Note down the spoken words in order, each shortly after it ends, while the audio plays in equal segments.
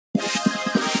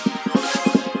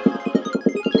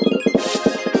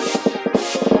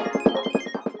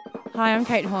Hi, I'm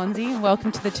Kate Hornsey and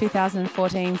welcome to the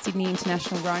 2014 Sydney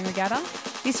International Rowing Regatta.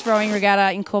 This rowing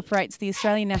regatta incorporates the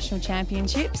Australian National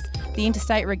Championships, the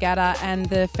Interstate Regatta and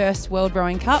the first World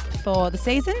Rowing Cup for the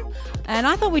season. And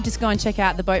I thought we'd just go and check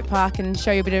out the boat park and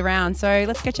show you a bit around, so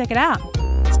let's go check it out.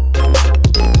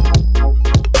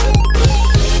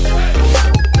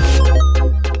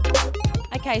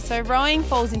 Okay, so rowing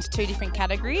falls into two different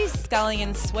categories, sculling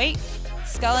and sweep.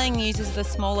 Sculling uses the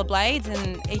smaller blades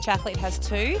and each athlete has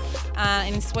two.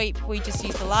 In sweep we just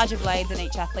use the larger blades and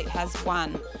each athlete has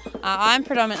one. I'm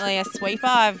predominantly a sweeper.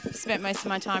 I've spent most of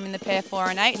my time in the pair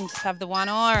 4 and 8 and just have the one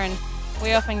oar, and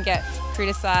we often get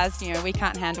criticised, you know, we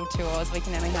can't handle 2 oars, we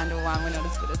can only handle one, we're not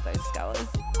as good as those scullers.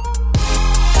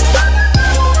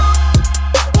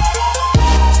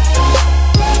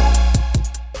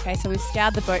 Okay, so we've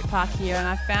scoured the boat park here and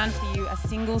I've found for you a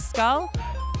single scull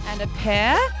and a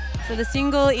pair. So the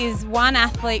single is 1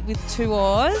 athlete with 2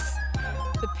 oars.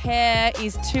 The pair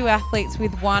is 2 athletes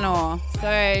with 1 oar.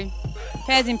 So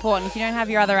pair's important. If you don't have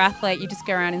your other athlete, you just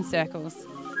go around in circles.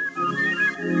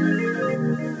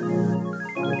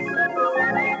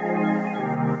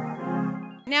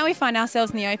 Now we find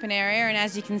ourselves in the open area, and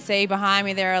as you can see behind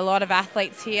me there are a lot of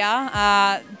athletes here.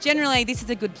 Generally this is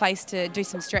a good place to do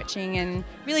some stretching and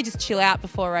really just chill out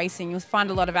before racing. You'll find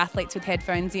a lot of athletes with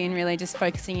headphones in, really just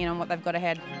focusing in on what they've got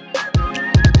ahead.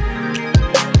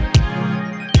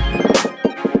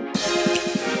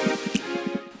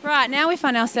 Right, now we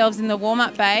find ourselves in the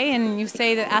warm-up bay, and you'll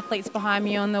see the athletes behind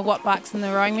me on the watt bikes and the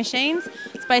rowing machines.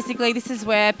 It's basically, this is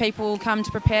where people come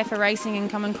to prepare for racing and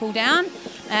come and cool down.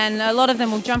 And a lot of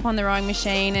them will jump on the rowing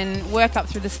machine and work up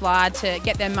through the slide to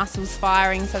get their muscles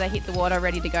firing so they hit the water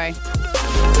ready to go.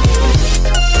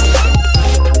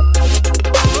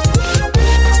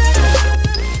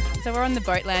 So we're on the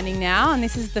boat landing now, and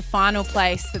this is the final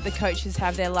place that the coaches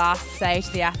have their last say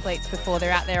to the athletes before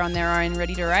they're out there on their own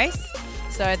ready to race.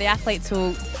 So the athletes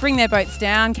will bring their boats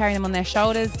down, carry them on their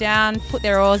shoulders down, put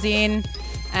their oars in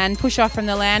and push off from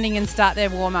the landing and start their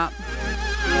warm-up.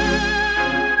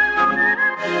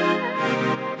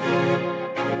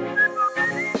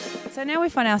 So now we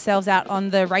find ourselves out on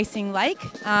the racing lake.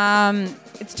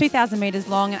 It's 2,000 metres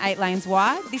long and 8 lanes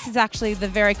wide. This is actually the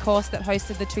very course that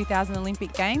hosted the 2000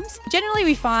 Olympic Games. Generally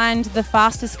we find the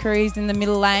fastest crews in the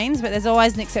middle lanes, but there's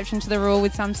always an exception to the rule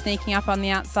with some sneaking up on the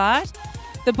outside.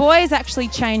 The buoys actually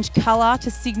change colour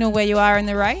to signal where you are in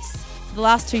the race. For the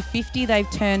last 250 they've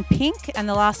turned pink, and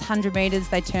the last 100 metres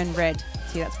they turn red.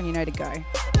 So that's when you know to go.